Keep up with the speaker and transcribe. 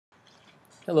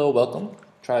Hello, welcome.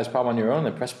 Try this problem on your own,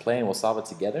 then press play and we'll solve it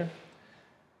together.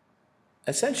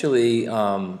 Essentially,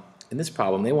 in this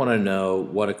problem, they want to know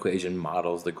what equation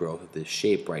models the growth of this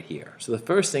shape right here. So the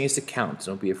first thing is to count,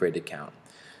 so don't be afraid to count.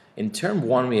 In term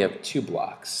 1, we have 2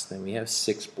 blocks, then we have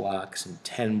 6 blocks, and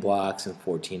 10 blocks, and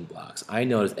 14 blocks. I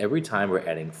notice every time we're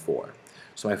adding 4.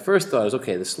 So my first thought is,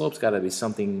 okay, the slope's got to be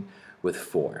something with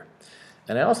 4.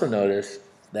 And I also notice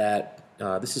that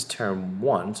this is term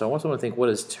 1, so I also want to think, what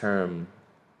is term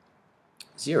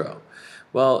 0?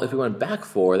 Well, if we went back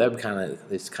 4, that would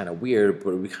it's kind of weird,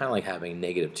 but it would be kind of like having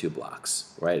negative 2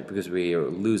 blocks, right? Because we are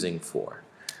losing 4.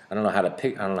 I don't know how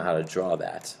to draw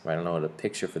that, right? I don't know what a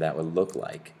picture for that would look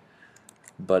like.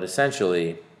 But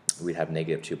essentially, we'd have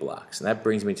negative 2 blocks. And that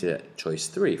brings me to choice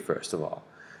 3, first of all.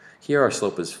 Here our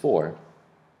slope is 4,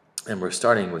 and we're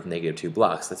starting with negative 2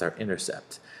 blocks. That's our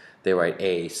intercept. They write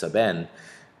a sub n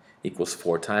equals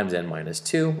 4 times n minus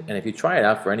 2. And if you try it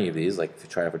out for any of these, like if you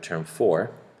try it out for term 4,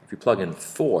 if you plug in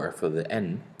 4 for the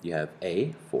n, you have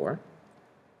a, 4,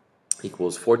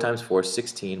 equals 4 times 4,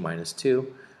 16 minus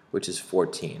 2, which is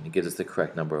 14. It gives us the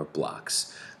correct number of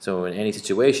blocks. So in any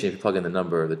situation, if you plug in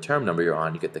the term number you're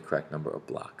on, you get the correct number of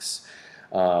blocks.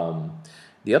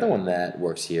 The other one that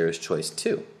works here is choice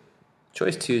 2.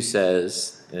 Choice 2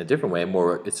 says, in a different way,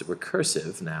 it's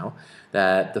recursive now,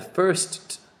 that the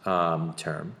first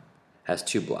term has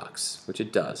 2 blocks, which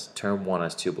it does. Term 1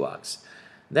 has 2 blocks.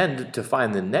 Then to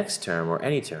find the next term, or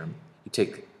any term, you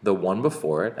take the one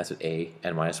before it, that's what a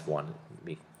n minus 1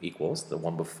 equals, the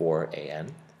one before a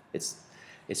n. It's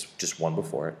just one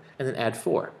before it, and then add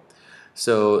 4.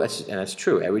 So that's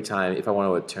true. Every time, if I want to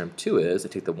know what term 2 is, I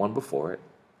take the one before it,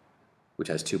 which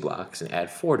has 2 blocks, and add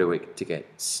 4 to it to get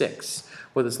 6.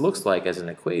 What this looks like as an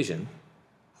equation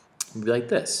would be like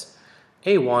this.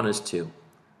 A1 is 2.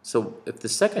 So if the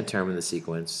second term in the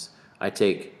sequence, I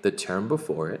take the term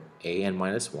before it, a n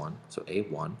minus 1, so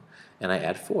a1, and I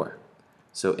add 4.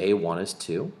 So a1 is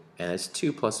 2, and it's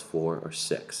 2 plus 4, or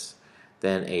 6.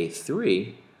 Then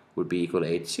a3 would be equal to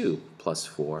a2 plus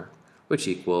 4, which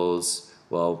equals,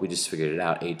 well, we just figured it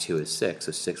out, a2 is 6,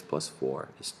 so 6 plus 4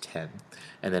 is 10.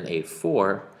 And then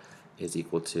a4 is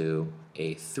equal to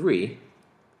a3,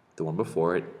 the one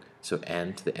before it, so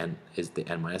n to the n is the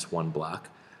n minus 1 block,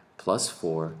 plus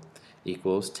 4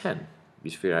 equals 10. We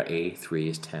just figured out a3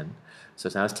 is 10. So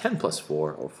now it's 10 plus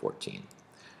 4, or 14.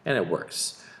 And it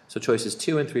works. So choices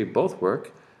 2 and 3 both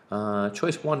work.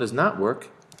 Choice 1 does not work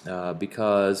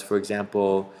because, for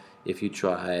example, if you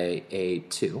try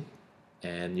a2,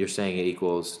 and you're saying it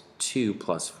equals 2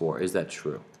 plus 4, is that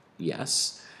true?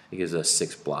 Yes. It gives us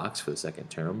 6 blocks for the second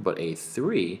term. But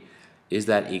a3, is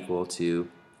that equal to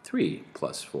 3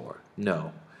 plus 4?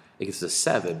 No. It gives us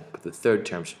 7, but the third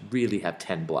term should really have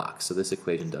 10 blocks. So this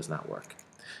equation does not work.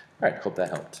 All right, hope that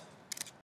helped.